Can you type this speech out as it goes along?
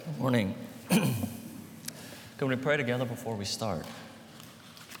Morning. Can we pray together before we start?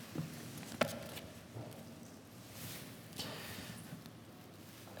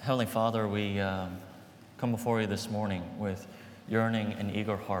 Heavenly Father, we come before you this morning with yearning and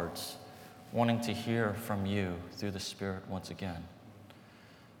eager hearts, wanting to hear from you through the Spirit once again.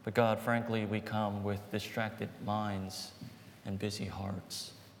 But God, frankly, we come with distracted minds and busy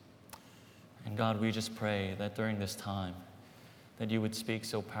hearts. And God, we just pray that during this time, that you would speak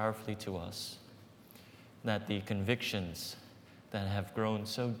so powerfully to us, that the convictions that have grown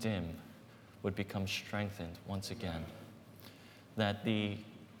so dim would become strengthened once again, that the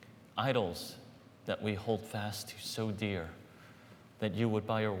idols that we hold fast to so dear, that you would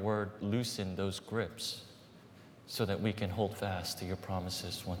by your word loosen those grips so that we can hold fast to your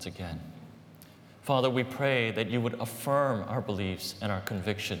promises once again. Father, we pray that you would affirm our beliefs and our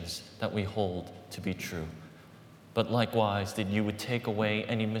convictions that we hold to be true. But likewise, that you would take away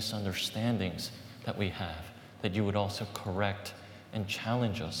any misunderstandings that we have, that you would also correct and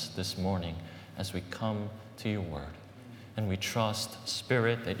challenge us this morning as we come to your word. And we trust,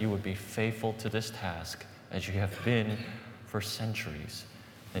 Spirit, that you would be faithful to this task as you have been for centuries,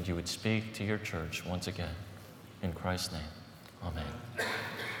 that you would speak to your church once again. In Christ's name, amen.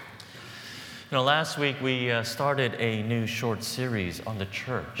 Last week we started a new short series on the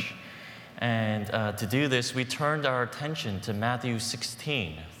church. And to do this, we turned our attention to Matthew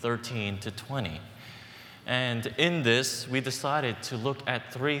 16, 13 to 20. And in this, we decided to look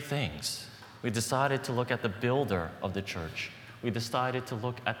at three things. We decided to look at the builder of the church. We decided to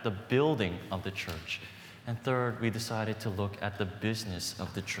look at the building of the church. And third, we decided to look at the business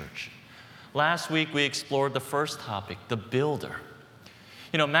of the church. Last week, we explored the first topic, the builder.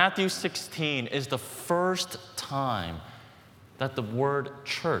 Matthew 16 is the first time that the word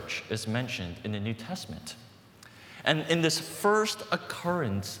church is mentioned in the New Testament. And in this first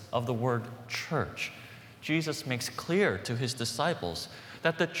occurrence of the word church, Jesus makes clear to his disciples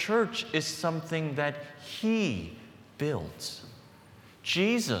that the church is something that he builds.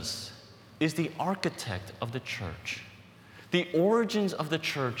 Jesus is the architect of the church. The origins of the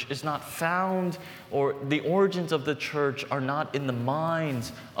church is not found, or the origins of the church are not in the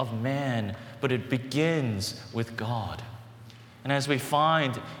minds of man, but it begins with God. And as we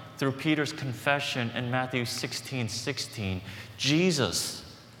find through Peter's confession in Matthew 16:16, Jesus,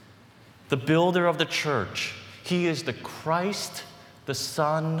 the builder of the church, he is the Christ, the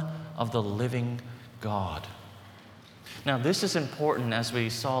Son of the living God. Now, this is important, as we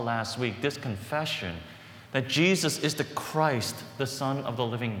saw last week, this confession that Jesus is the Christ, the Son of the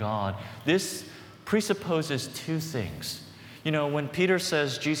living God. This presupposes two things. When Peter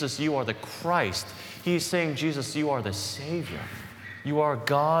says, Jesus, you are the Christ, he's saying, Jesus, you are the Savior. You are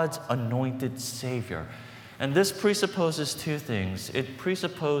God's anointed Savior. And this presupposes two things. It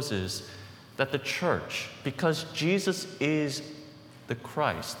presupposes that the church, because Jesus is the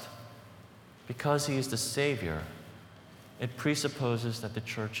Christ, because he is the Savior, it presupposes that the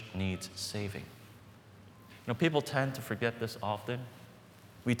church needs saving. People tend to forget this often.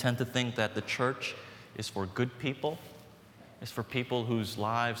 We tend to think that the church is for good people. It's for people whose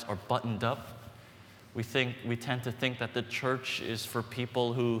lives are buttoned up. We tend to think that the church is for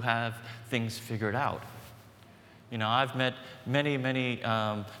people who have things figured out. I've met many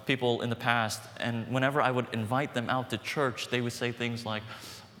people in the past, and whenever I would invite them out to church, they would say things like,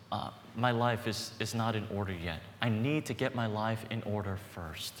 my life is not in order yet. I need to get my life in order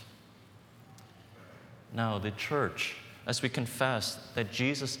first. No, the church, as we confess that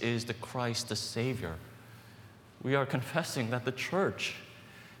Jesus is the Christ, the Savior, we are confessing that the church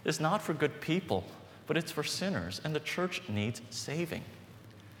is not for good people, but it's for sinners, and the church needs saving.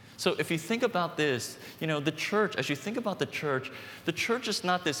 So if you think about this, the church, as you think about the church is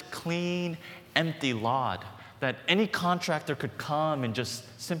not this clean, empty lot that any contractor could come and just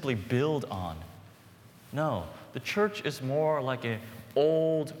simply build on. No, the church is more like an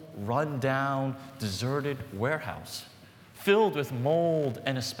old, run-down, deserted warehouse filled with mold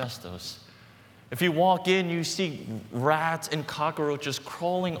and asbestos. If you walk in, you see rats and cockroaches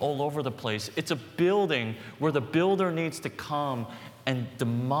crawling all over the place. It's a building where the builder needs to come and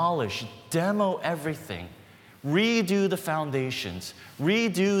demolish, demo everything, redo the foundations,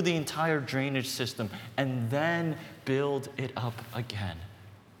 redo the entire drainage system, and then build it up again.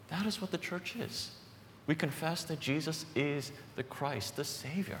 That is what the church is. We confess that Jesus is the Christ, the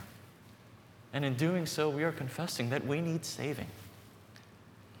Savior. And in doing so, we are confessing that we need saving.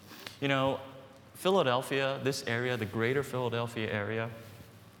 Philadelphia, this area, the greater Philadelphia area,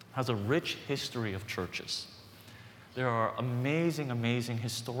 has a rich history of churches. There are amazing, amazing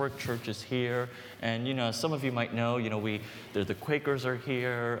historic churches here. And, some of you might know, the Quakers are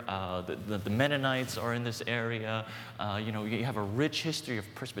here, the Mennonites are in this area. You have a rich history of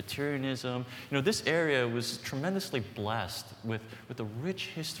Presbyterianism. This area was tremendously blessed with a rich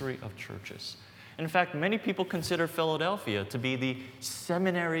history of churches. In fact, many people consider Philadelphia to be the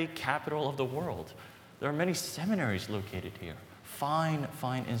seminary capital of the world. There are many seminaries located here. Fine,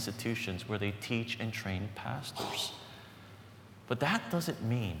 fine institutions where they teach and train pastors. But that doesn't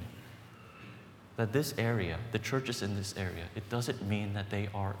mean that this area, the churches in this area, it doesn't mean that they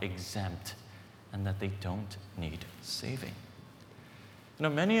are exempt and that they don't need saving.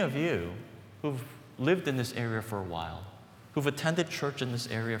 Many of you who've lived in this area for a while, who've attended church in this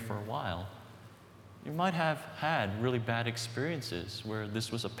area for a while, you might have had really bad experiences where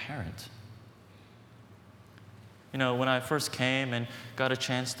this was apparent. When I first came and got a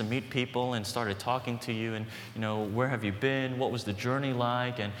chance to meet people and started talking to you and, where have you been? What was the journey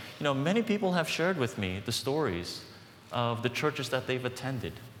like? And, many people have shared with me the stories of the churches that they've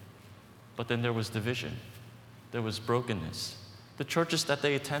attended. But then there was division. There was brokenness. The churches that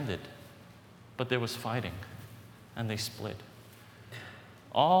they attended, but there was fighting, and they split.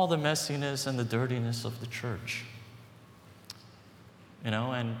 All the messiness and the dirtiness of the church.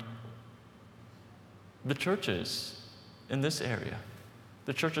 And the churches in this area,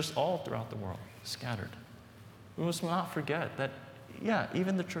 the churches all throughout the world, scattered. We must not forget that,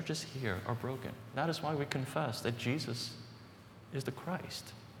 even the churches here are broken. That is why we confess that Jesus is the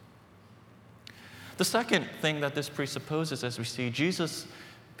Christ. The second thing that this presupposes, as we see,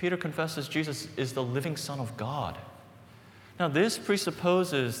 Peter confesses Jesus is the living Son of God. Now, this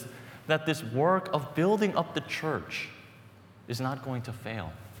presupposes that this work of building up the church is not going to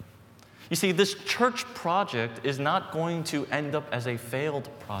fail. You see, this church project is not going to end up as a failed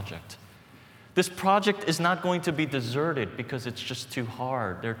project. This project is not going to be deserted because it's just too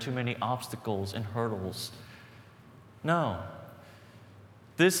hard. There are too many obstacles and hurdles. No.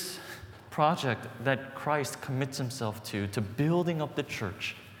 This project that Christ commits himself to building up the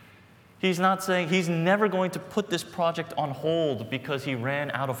church, he's not saying he's never going to put this project on hold because he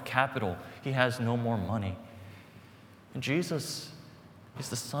ran out of capital. He has no more money. And Jesus is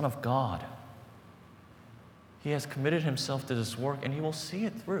the Son of God. He has committed himself to this work, and he will see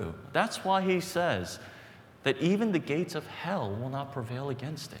it through. That's why he says that even the gates of hell will not prevail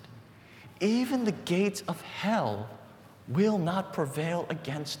against it. Even the gates of hell will not prevail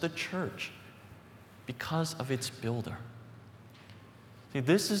against the church because of its builder. See,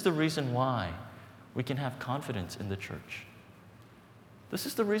 this is the reason why we can have confidence in the church. This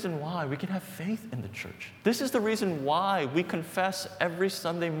is the reason why we can have faith in the church. This is the reason why we confess every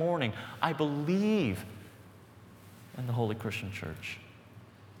Sunday morning, I believe in the Holy Christian Church.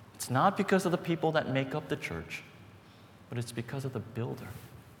 It's not because of the people that make up the church, but it's because of the builder.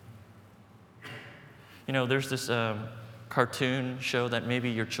 There's this cartoon show that maybe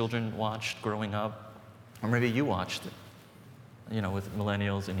your children watched growing up, or maybe you watched it, with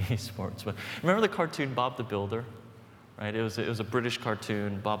millennials and esports. But remember the cartoon Bob the Builder? Right? It was a British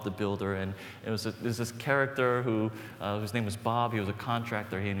cartoon, Bob the Builder, and it was this character whose name was Bob. He was a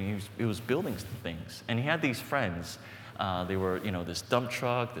contractor, and he was building things. And he had these friends. They were, this dump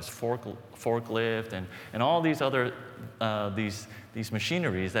truck, this forklift, and all these other these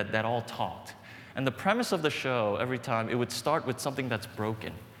machineries that all talked. And the premise of the show, every time, it would start with something that's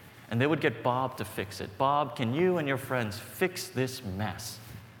broken, and they would get Bob to fix it. Bob, can you and your friends fix this mess?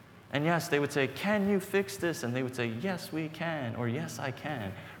 And yes, they would say, can you fix this? And they would say, yes, we can, or yes, I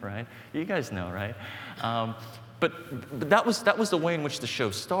can, right? You guys know, right? But that was the way in which the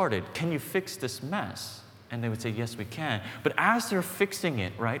show started. Can you fix this mess? And they would say, yes, we can. But as they're fixing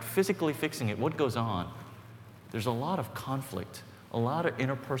it, right, physically fixing it, what goes on? There's a lot of conflict, a lot of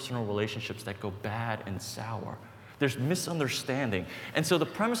interpersonal relationships that go bad and sour. There's misunderstanding. And so the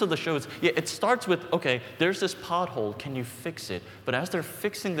premise of the show is, it starts with, okay, there's this pothole, can you fix it? But as they're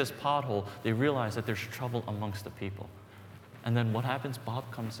fixing this pothole, they realize that there's trouble amongst the people. And then what happens?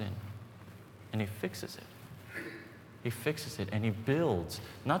 Bob comes in, and he fixes it. He fixes it, and he builds,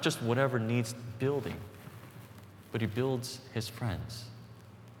 not just whatever needs building, but he builds his friends.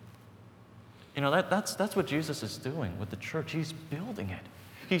 That's what Jesus is doing with the church. He's building it.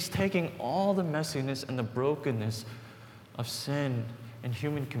 He's taking all the messiness and the brokenness of sin and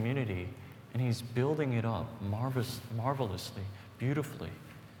human community, and he's building it up marvelously, beautifully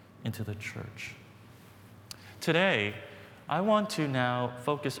into the church. Today, I want to now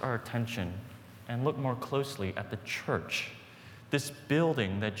focus our attention and look more closely at the church, this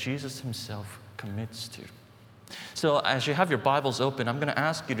building that Jesus himself commits to. So as you have your Bibles open, I'm going to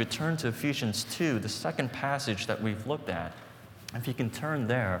ask you to turn to Ephesians 2, the second passage that we've looked at. If you can turn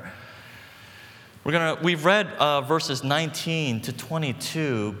there. We've read verses 19 to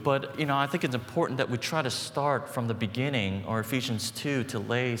 22, but I think it's important that we try to start from the beginning, or Ephesians 2, to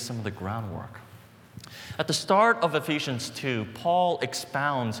lay some of the groundwork. At the start of Ephesians 2, Paul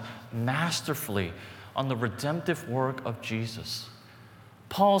expounds masterfully on the redemptive work of Jesus.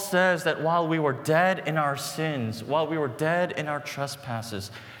 Paul says that while we were dead in our sins, while we were dead in our trespasses,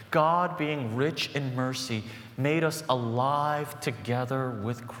 God, being rich in mercy, made us alive together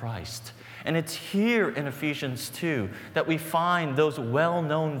with Christ. And it's here in Ephesians 2 that we find those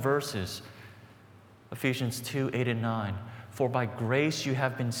well-known verses. Ephesians 2, 8 and 9. For by grace you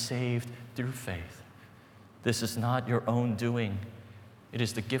have been saved through faith. This is not your own doing. It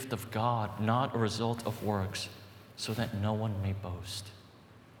is the gift of God, not a result of works, so that no one may boast.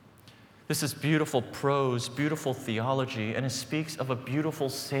 This is beautiful prose, beautiful theology, and it speaks of a beautiful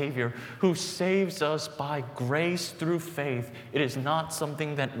Savior who saves us by grace through faith. It is not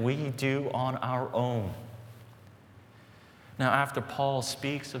something that we do on our own. Now, after Paul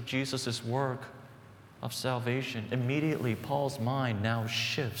speaks of Jesus' work of salvation, immediately Paul's mind now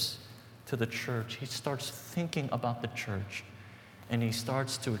shifts to the church. He starts thinking about the church, and he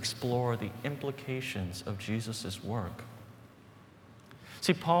starts to explore the implications of Jesus' work.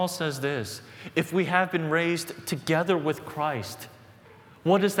 See, Paul says this, if we have been raised together with Christ,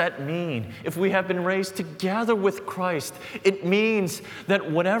 what does that mean? If we have been raised together with Christ, it means that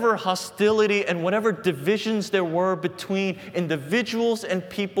whatever hostility and whatever divisions there were between individuals and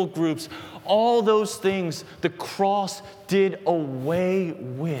people groups, all those things the cross did away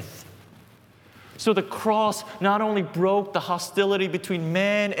with. So the cross not only broke the hostility between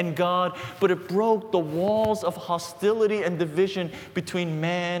man and God, but it broke the walls of hostility and division between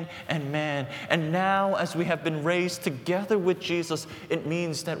man and man. And now, as we have been raised together with Jesus, it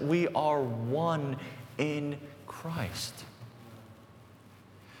means that we are one in Christ.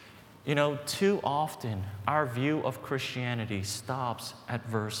 Too often, our view of Christianity stops at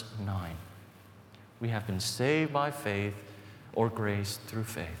verse 9. We have been saved by faith or grace through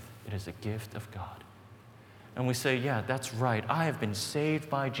faith. It is a gift of God. And we say, yeah, that's right. I have been saved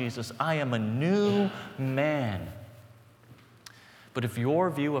by Jesus. I am a new man. But if your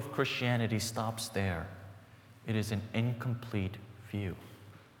view of Christianity stops there, it is an incomplete view.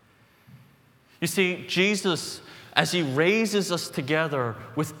 You see, Jesus, as he raises us together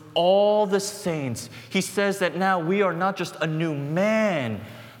with all the saints, he says that now we are not just a new man,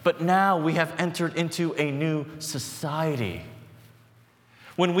 but now we have entered into a new society.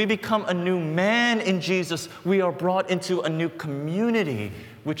 When we become a new man in Jesus, we are brought into a new community,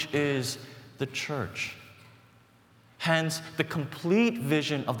 which is the church. Hence, the complete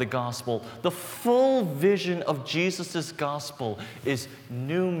vision of the gospel, the full vision of Jesus' gospel is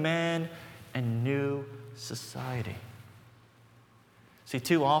new man and new society. See,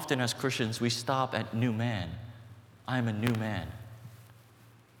 too often as Christians, we stop at new man. I am a new man.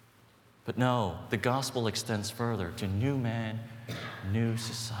 But no, the gospel extends further to new man, new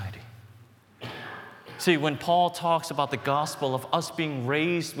society. See, when Paul talks about the gospel of us being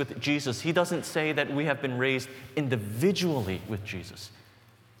raised with Jesus, he doesn't say that we have been raised individually with Jesus.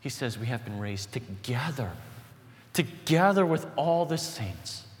 He says we have been raised together with all the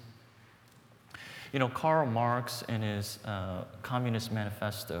saints. Karl Marx, in his Communist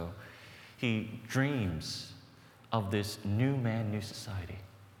Manifesto, he dreams of this new man, new society.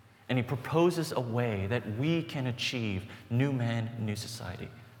 And he proposes a way that we can achieve new man, new society.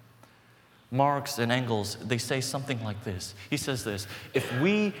 Marx and Engels, they say something like this. He says this, if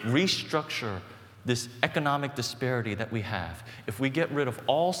we restructure this economic disparity that we have, if we get rid of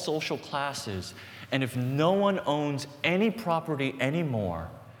all social classes, and if no one owns any property anymore,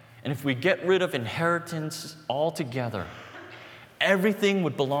 and if we get rid of inheritance altogether, everything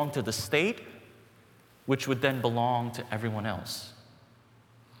would belong to the state, which would then belong to everyone else.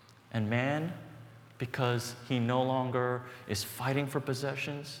 And man, because he no longer is fighting for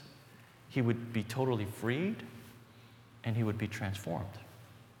possessions, he would be totally freed and he would be transformed.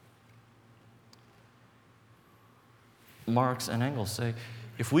 Marx and Engels say,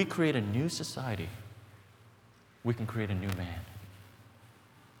 if we create a new society, we can create a new man.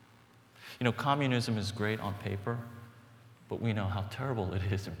 Communism is great on paper, but we know how terrible it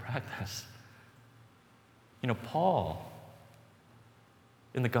is in practice. Paul,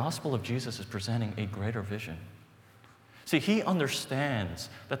 in the gospel of Jesus, is presenting a greater vision. See, he understands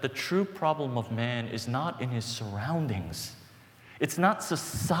that the true problem of man is not in his surroundings. It's not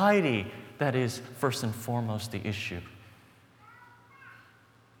society that is first and foremost the issue.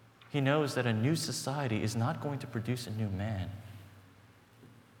 He knows that a new society is not going to produce a new man.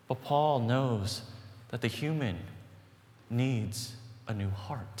 But Paul knows that the human needs a new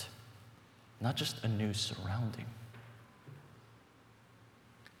heart, not just a new surrounding.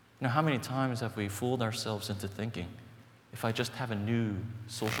 Now, how many times have we fooled ourselves into thinking, if I just have a new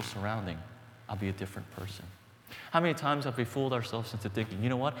social surrounding, I'll be a different person? How many times have we fooled ourselves into thinking, you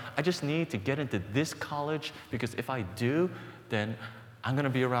know what, I just need to get into this college because if I do, then I'm going to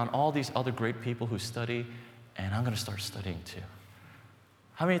be around all these other great people who study, and I'm going to start studying too.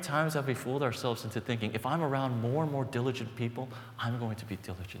 How many times have we fooled ourselves into thinking, if I'm around more and more diligent people, I'm going to be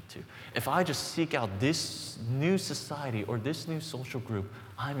diligent too. If I just seek out this new society or this new social group,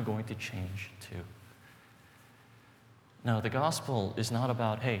 I'm going to change too. No, the gospel is not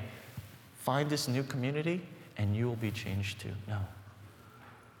about, hey, find this new community and you will be changed too. No.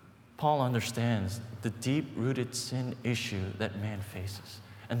 Paul understands the deep-rooted sin issue that man faces,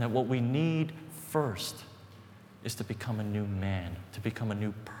 and that what we need first is to become a new man, to become a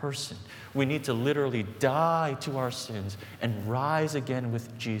new person. We need to literally die to our sins and rise again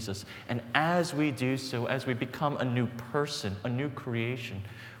with Jesus. And as we do so, as we become a new person, a new creation,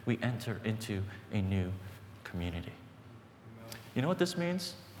 we enter into a new community. You know what this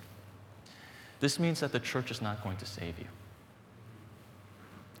means? This means that the church is not going to save you.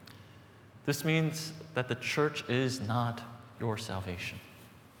 This means that the church is not your salvation.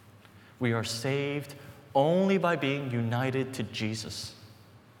 We are saved only by being united to Jesus.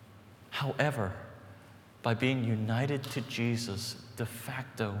 However, by being united to Jesus de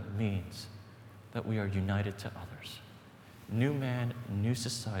facto means that we are united to others. New man, new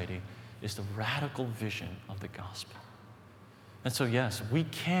society is the radical vision of the gospel. And so, yes, we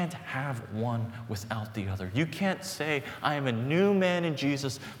can't have one without the other. You can't say, I am a new man in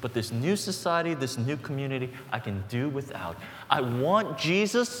Jesus, but this new society, this new community, I can do without. I want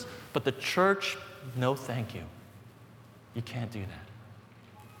Jesus, but the church, no thank you. You can't do that.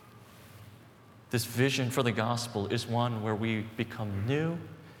 This vision for the gospel is one where we become new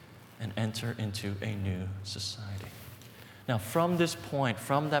and enter into a new society. Now, from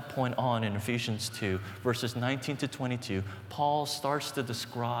that point on in Ephesians 2, verses 19 to 22, Paul starts to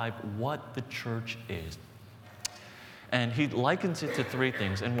describe what the church is. And he likens it to three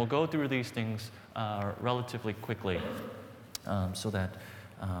things, and we'll go through these things relatively quickly so that,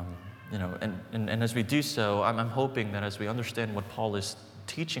 and as we do so, I'm hoping that as we understand what Paul is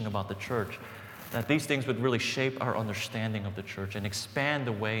teaching about the church, that these things would really shape our understanding of the church and expand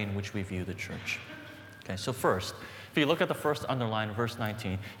the way in which we view the church. Okay, so first, if you look at the first underline, verse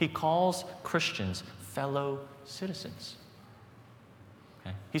 19, he calls Christians fellow citizens.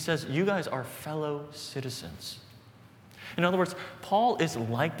 Okay? He says, you guys are fellow citizens. In other words, Paul is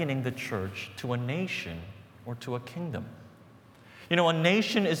likening the church to a nation or to a kingdom. You know, a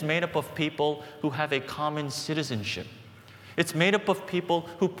nation is made up of people who have a common citizenship. It's made up of people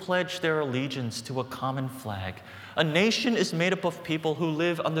who pledge their allegiance to a common flag. A nation is made up of people who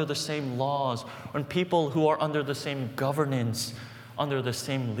live under the same laws, and people who are under the same governance, under the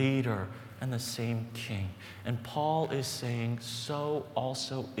same leader and the same king. And Paul is saying, so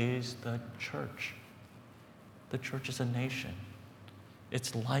also is the church. The church is a nation.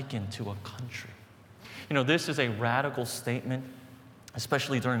 It's likened to a country. You know, this is a radical statement,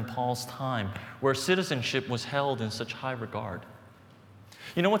 especially during Paul's time, where citizenship was held in such high regard.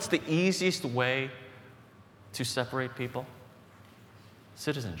 You know what's the easiest way to separate people?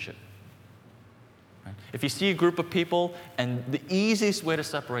 Citizenship. Right? If you see a group of people, and the easiest way to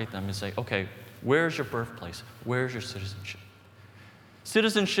separate them is say, okay, where's your birthplace? Where's your citizenship?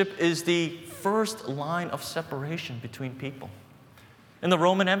 Citizenship is the first line of separation between people. In the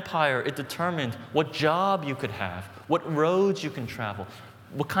Roman Empire, it determined what job you could have, what roads you can travel,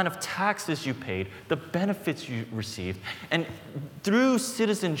 what kind of taxes you paid, the benefits you received. And through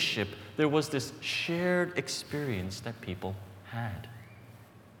citizenship, there was this shared experience that people had.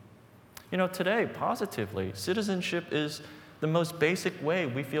 You know, today, positively, citizenship is the most basic way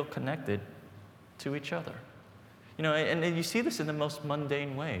we feel connected to each other. You know, and you see this in the most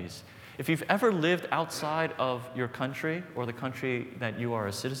mundane ways. If you've ever lived outside of your country or the country that you are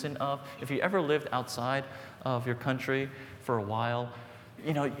a citizen of, if you ever lived outside of your country for a while,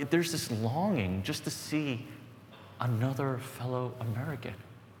 you know, there's this longing just to see another fellow American.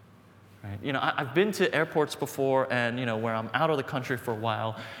 Right? You know, I've been to airports before, and you know, where I'm out of the country for a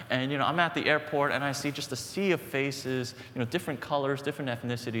while, and you know, I'm at the airport and I see just a sea of faces, you know, different colors, different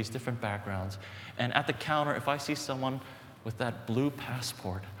ethnicities, different backgrounds. And at the counter, if I see someone with that blue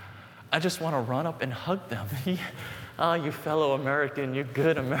passport, I just want to run up and hug them. "Ah, you fellow American, you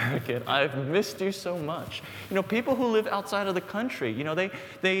good American, I've missed you so much." People who live outside of the country, we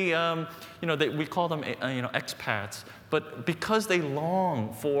call them, expats, but because they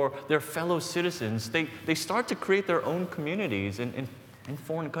long for their fellow citizens, they start to create their own communities in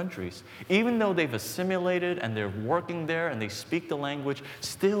foreign countries. Even though they've assimilated and they're working there and they speak the language,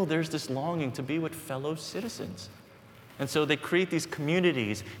 still there's this longing to be with fellow citizens. And so they create these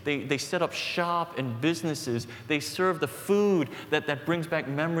communities. They set up shop and businesses. They serve the food that brings back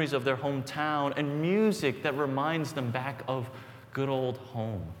memories of their hometown and music that reminds them back of good old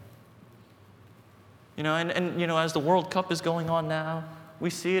home. As the World Cup is going on now, we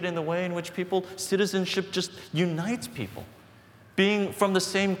see it in the way in which citizenship just unites people. Being from the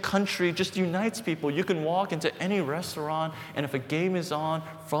same country just unites people. You can walk into any restaurant, and if a game is on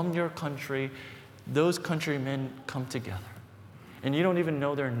from your country, those countrymen come together. And you don't even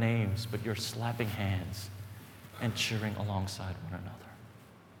know their names, but you're slapping hands and cheering alongside one another.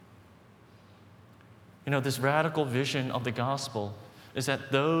 This radical vision of the gospel is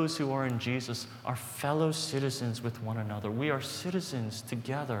that those who are in Jesus are fellow citizens with one another. We are citizens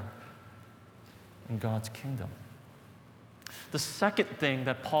together in God's kingdom. The second thing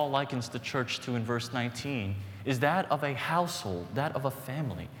that Paul likens the church to in verse 19 is that of a household, that of a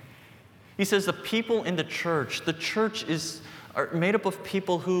family. He says the people in the church are made up of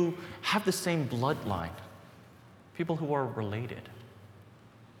people who have the same bloodline, people who are related.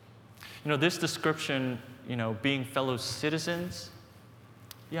 This description, being fellow citizens,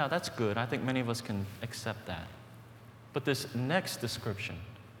 yeah, that's good. I think many of us can accept that. But this next description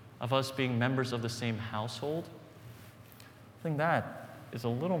of us being members of the same household, I think that is a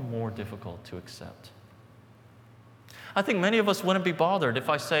little more difficult to accept. I think many of us wouldn't be bothered if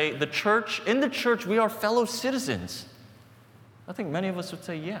I say in the church, we are fellow citizens. I think many of us would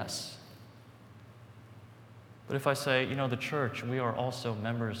say yes. But if I say, the church, we are also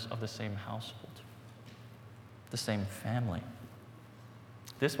members of the same household, the same family,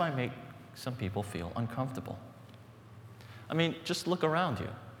 this might make some people feel uncomfortable. Just look around you.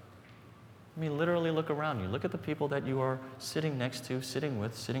 Literally look around you. Look at the people that you are sitting next to, sitting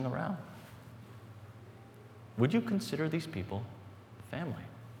with, sitting around. Would you consider these people family?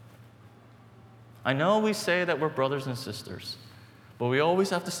 I know we say that we're brothers and sisters, but we always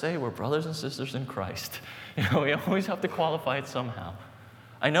have to say we're brothers and sisters in Christ. We always have to qualify it somehow.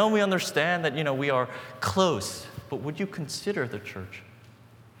 I know we understand that, we are close, but would you consider the church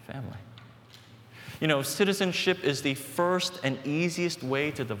family? Citizenship is the first and easiest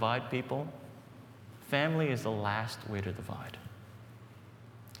way to divide people. Family is the last way to divide.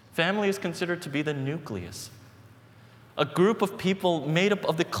 Family is considered to be the nucleus, a group of people made up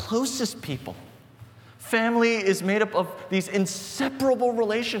of the closest people. Family is made up of these inseparable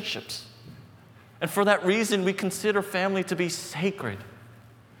relationships. And for that reason, we consider family to be sacred.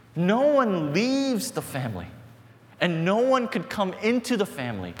 No one leaves the family, and no one could come into the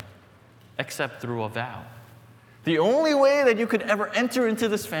family except through a vow. The only way that you could ever enter into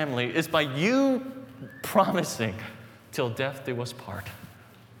this family is by you promising, "Till death do us part."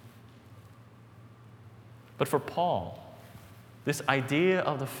 But for Paul, this idea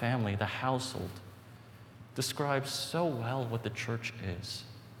of the family, the household, describes so well what the church is,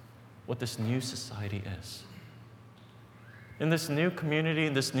 what this new society is. In this new community,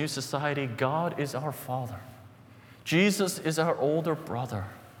 in this new society, God is our Father. Jesus is our older brother.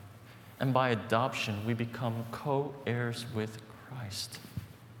 And by adoption, we become co-heirs with Christ.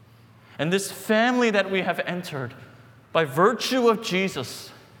 And this family that we have entered, by virtue of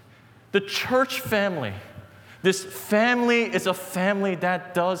Jesus, the church family, this family is a family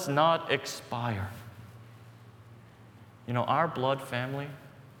that does not expire. Our blood family,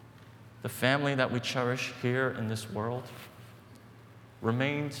 the family that we cherish here in this world,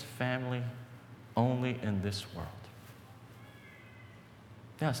 remains family only in this world.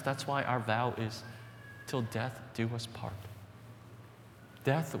 Yes, that's why our vow is, "Till death do us part."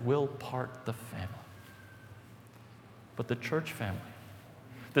 Death will part the family. But the church family,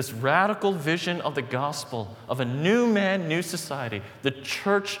 this radical vision of the gospel, of a new man, new society, the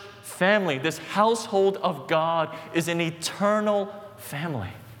church family, this household of God, is an eternal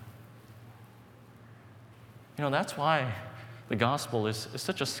family. That's why the gospel is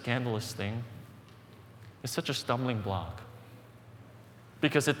such a scandalous thing. It's such a stumbling block.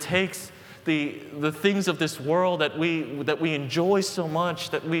 Because it takes the things of this world that we enjoy so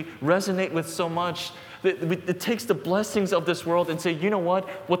much, that we resonate with so much, it takes the blessings of this world and say, you know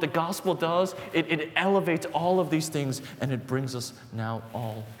what the gospel does, it elevates all of these things and it brings us now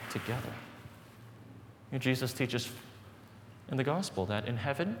all together. Jesus teaches in the gospel that in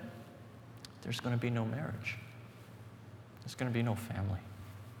heaven, there's going to be no marriage. There's going to be no family.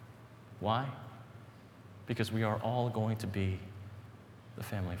 Why? Because we are all going to be the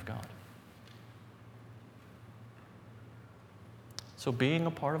family of God. So being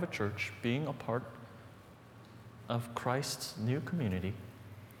a part of a church, being a part of Christ's new community,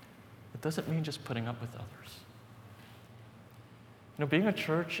 it doesn't mean just putting up with others. Being a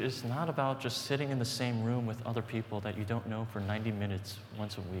church is not about just sitting in the same room with other people that you don't know for 90 minutes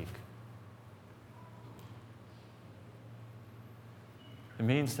once a week. It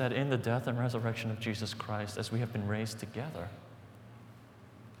means that in the death and resurrection of Jesus Christ, as we have been raised together,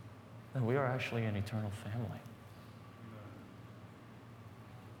 then we are actually an eternal family.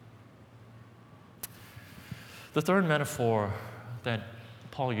 The third metaphor that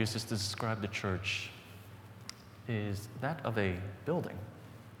Paul uses to describe the church is that of a building,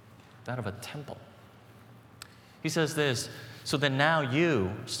 that of a temple. He says this, so that now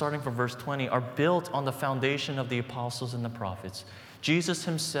you, starting from verse 20, are built on the foundation of the apostles and the prophets, Jesus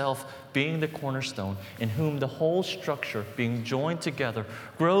himself being the cornerstone, in whom the whole structure, being joined together,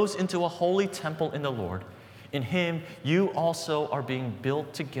 grows into a holy temple in the Lord. In him you also are being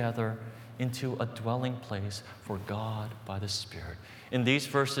built together into a dwelling place for God by the Spirit. In these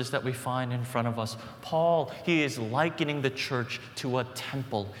verses that we find in front of us, Paul, he is likening the church to a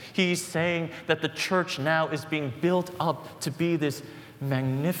temple. He's saying that the church now is being built up to be this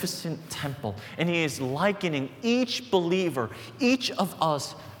magnificent temple. And he is likening each believer, each of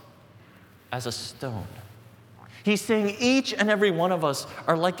us, as a stone. He's saying each and every one of us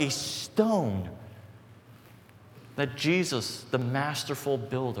are like a stone that Jesus, the masterful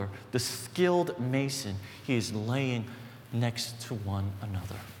builder, the skilled mason, he is laying next to one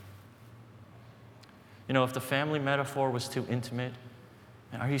another. If the family metaphor was too intimate,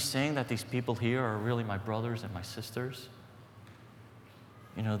 are you saying that these people here are really my brothers and my sisters?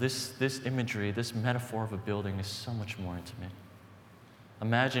 This imagery, this metaphor of a building is so much more intimate.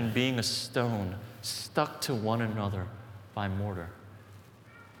 Imagine being a stone stuck to one another by mortar.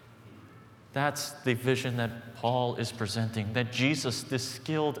 That's the vision that Paul is presenting, that Jesus, this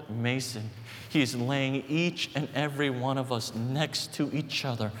skilled mason, he is laying each and every one of us next to each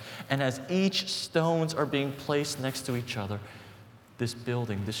other. And as each stones are being placed next to each other, this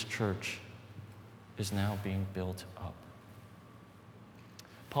building, this church, is now being built up.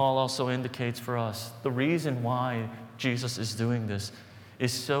 Paul also indicates for us the reason why Jesus is doing this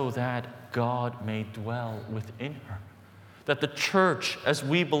is so that God may dwell within her. That the church, as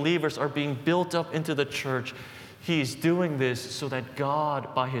we believers are being built up into the church, he is doing this so that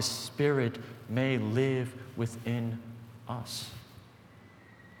God, by his Spirit, may live within us.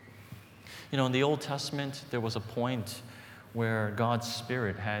 In the Old Testament, there was a point where God's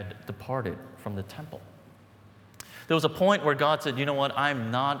Spirit had departed from the temple. There was a point where God said, I'm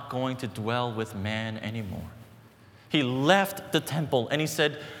not going to dwell with man anymore. He left the temple and he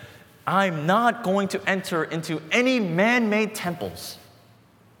said, I'm not going to enter into any man-made temples.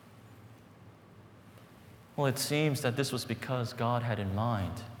 Well, it seems that this was because God had in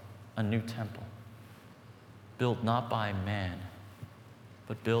mind a new temple, built not by man,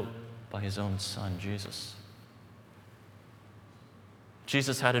 but built by his own Son, Jesus.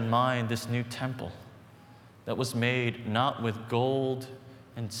 Jesus had in mind this new temple that was made not with gold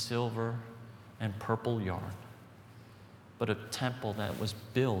and silver and purple yarn, but a temple that was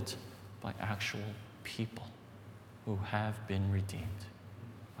built by actual people who have been redeemed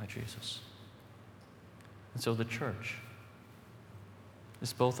by Jesus. And so the church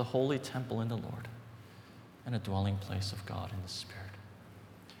is both a holy temple in the Lord and a dwelling place of God in the Spirit.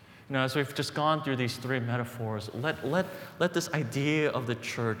 As we've just gone through these three metaphors, let this idea of the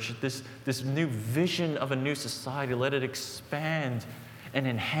church, this new vision of a new society, let it expand and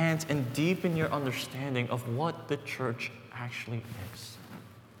enhance and deepen your understanding of what the church actually is.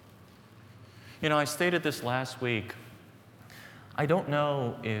 I stated this last week. I don't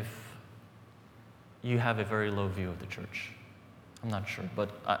know if you have a very low view of the church. I'm not sure, but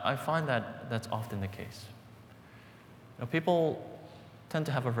I find that that's often the case. People tend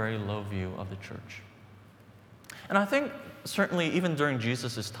to have a very low view of the church. And I think certainly even during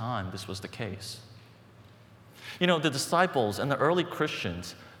Jesus' time, this was the case. The disciples and the early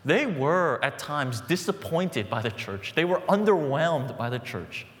Christians, they were at times disappointed by the church. They were underwhelmed by the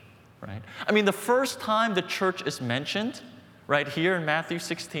church, right? The first time the church is mentioned, right here in Matthew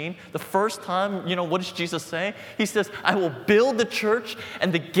 16, the first time, what does Jesus say? He says, I will build the church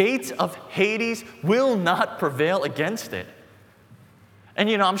and the gates of Hades will not prevail against it. And,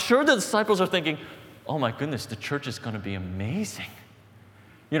 I'm sure the disciples are thinking, oh my goodness, the church is going to be amazing.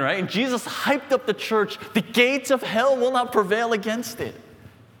 Right? And Jesus hyped up the church. The gates of hell will not prevail against it.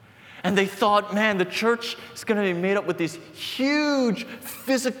 And they thought, man, the church is going to be made up with these huge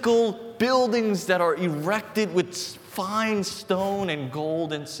physical buildings that are erected with fine stone and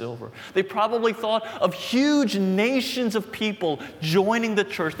gold and silver. They probably thought of huge nations of people joining the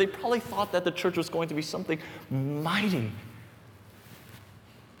church. They probably thought that the church was going to be something mighty.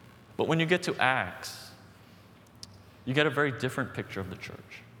 But when you get to Acts, you get a very different picture of the church.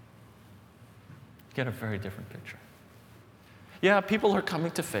 You get a very different picture. Yeah, people are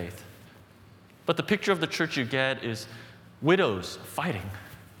coming to faith. But the picture of the church you get is widows fighting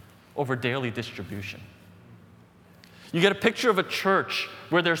over daily distribution. You get a picture of a church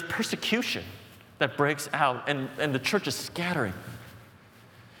where there's persecution that breaks out and the church is scattering.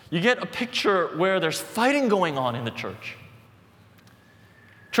 You get a picture where there's fighting going on in the church.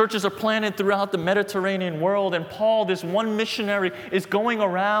 Churches are planted throughout the Mediterranean world, and Paul, this one missionary, is going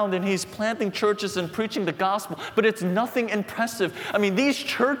around and he's planting churches and preaching the gospel, but it's nothing impressive. I mean, these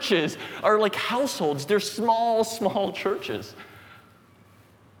churches are like households. They're small, small churches.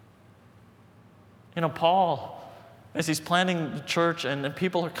 You know, Paul, as he's planting the church and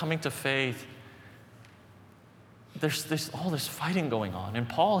people are coming to faith, there's all this fighting going on. And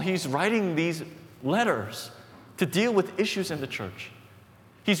Paul, he's writing these letters to deal with issues in the church.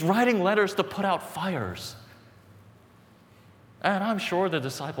 He's writing letters to put out fires. And I'm sure the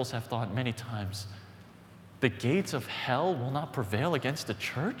disciples have thought many times, the gates of hell will not prevail against the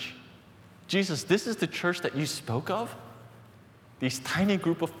church? Jesus, this is the church that you spoke of? These tiny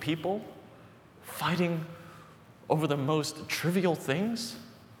group of people fighting over the most trivial things?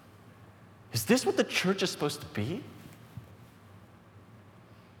 Is this what the church is supposed to be?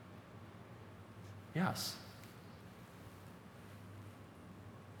 Yes.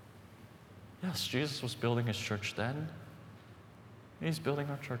 Yes, Jesus was building his church then. He's building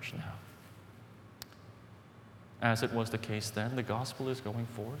our church now. As it was the case then, the gospel is going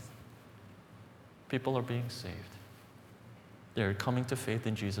forth. People are being saved. They're coming to faith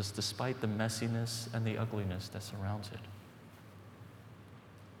in Jesus despite the messiness and the ugliness that surrounds it.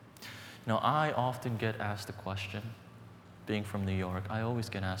 You know, I often get asked the question, being from New York, I always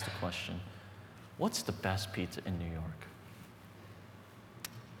get asked the question, what's the best pizza in New York?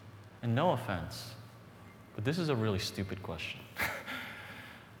 And no offense, but this is a really stupid question.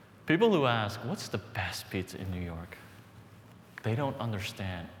 People who ask, what's the best pizza in New York? They don't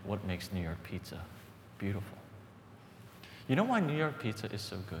understand what makes New York pizza beautiful. You know why New York pizza is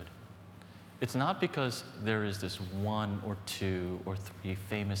so good? It's not because there is this one or two or three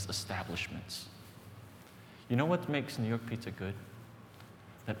famous establishments. You know what makes New York pizza good?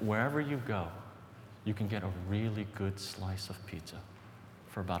 That wherever you go, you can get a really good slice of pizza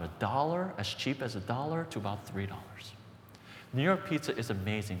for about $1, as cheap as $1 to about $3. New York pizza is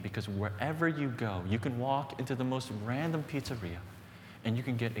amazing because wherever you go, you can walk into the most random pizzeria and you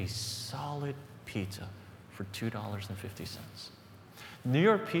can get a solid pizza for $2.50. New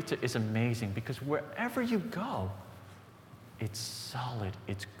York pizza is amazing because wherever you go, it's solid,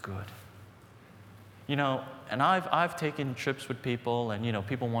 it's good. You know, and I've taken trips with people and, you know,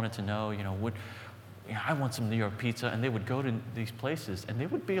 people wanted to know, I want some New York pizza, and they would go to these places, and they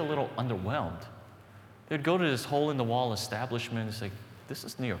would be a little underwhelmed. They'd go to this hole-in-the-wall establishment and say, this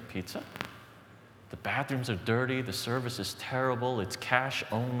is New York pizza? The bathrooms are dirty, the service is terrible, it's cash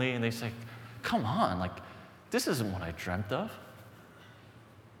only, and they say, come on, like, this isn't what I dreamt of.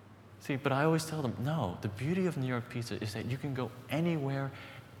 See, but I always tell them, no, the beauty of New York pizza is that you can go anywhere,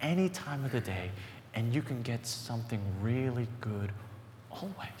 any time of the day, and you can get something really good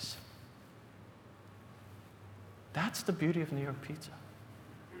always. That's the beauty of New York pizza.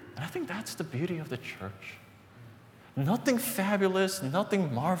 And I think that's the beauty of the church. Nothing fabulous,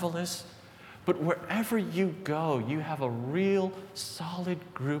 nothing marvelous, but wherever you go, you have a real solid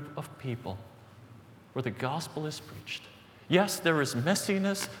group of people where the gospel is preached. Yes, there is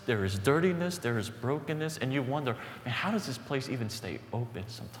messiness, there is dirtiness, there is brokenness, and you wonder, man, how does this place even stay open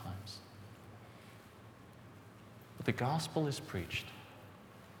sometimes? But the gospel is preached.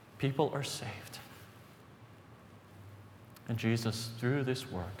 People are saved. And Jesus, through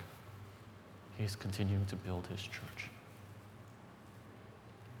this work, he's continuing to build his church.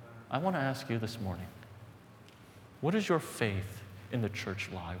 I want to ask you this morning, what does your faith in the church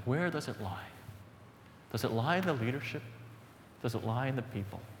lie? Where does it lie? Does it lie in the leadership? Does it lie in the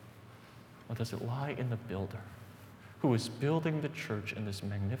people? Or does it lie in the builder who is building the church in this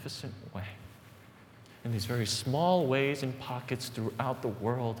magnificent way, in these very small ways and pockets throughout the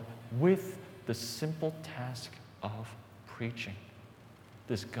world with the simple task of preaching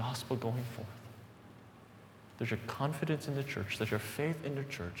this gospel going forth? Does your confidence in the church, does your faith in the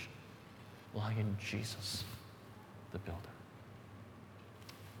church lie in Jesus, the builder?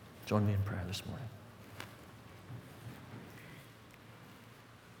 Join me in prayer this morning.